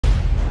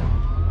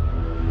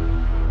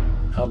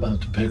How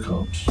about the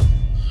pickups?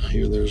 I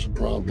hear there's a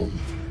problem.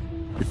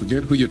 You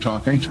forget who you're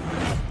talking to?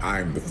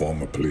 I'm the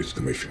former police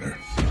commissioner.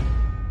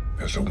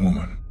 As a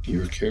woman.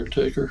 You're a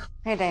caretaker?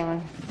 Hey,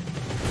 Damon.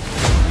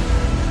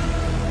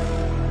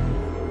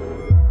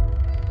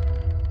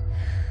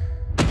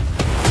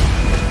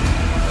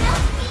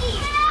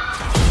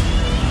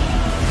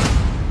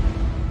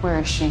 Where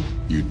is she?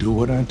 You do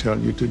what I tell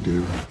you to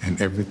do, and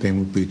everything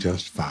will be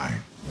just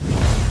fine.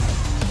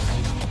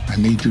 I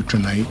need you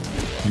tonight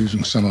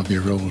using some of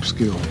your old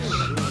skills.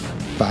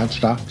 5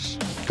 stops,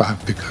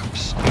 5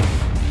 pickups.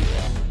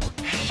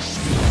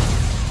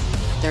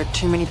 There are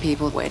too many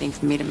people waiting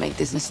for me to make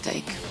this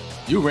mistake.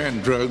 You ran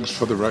drugs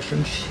for the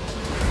Russians.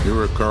 You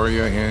were a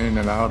courier in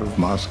and out of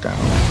Moscow.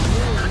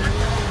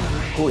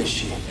 Who is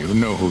she? You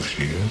know who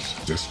she is.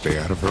 Just stay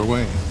out of her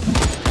way.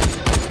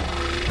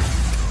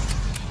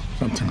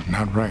 Something's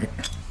not right.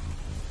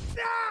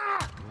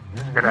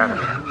 Get out of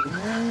here.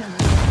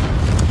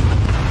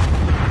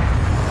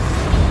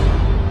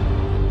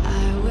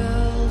 I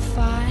will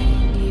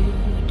find you,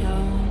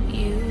 don't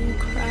you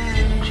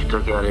cry. She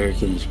took out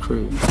Erickson's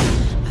crew.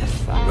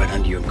 Right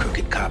under your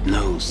crooked cop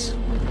nose.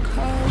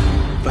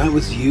 If I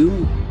was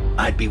you,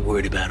 I'd be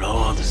worried about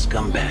all the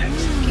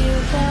scumbags.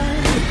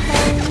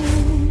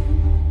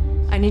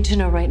 I need to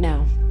know right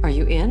now. Are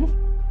you in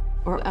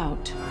or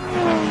out?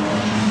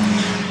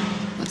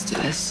 Let's do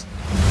this.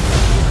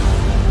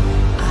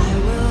 I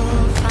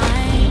will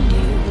find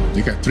you.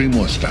 You got 3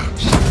 more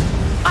stops.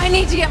 I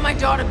need to get my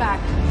daughter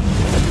back.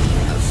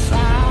 I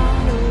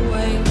found a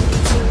way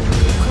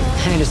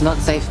to It is not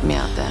safe for me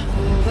out there.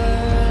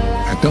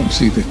 I don't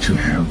see that you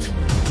have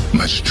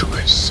much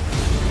choice.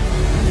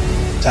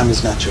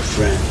 Tommy's not your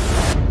friend.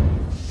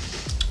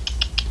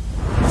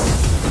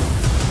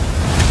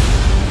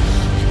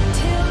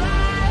 till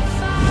I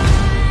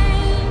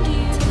find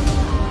you.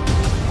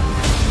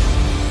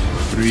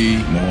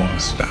 3 more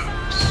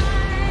stops.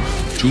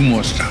 2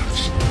 more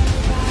stops.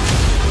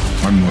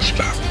 1 more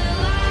stop.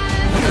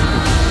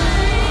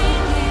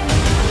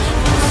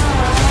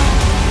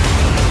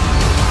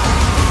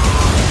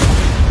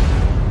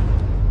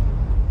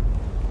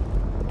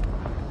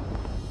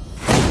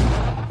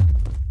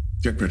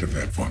 Get rid of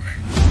that for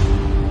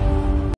me.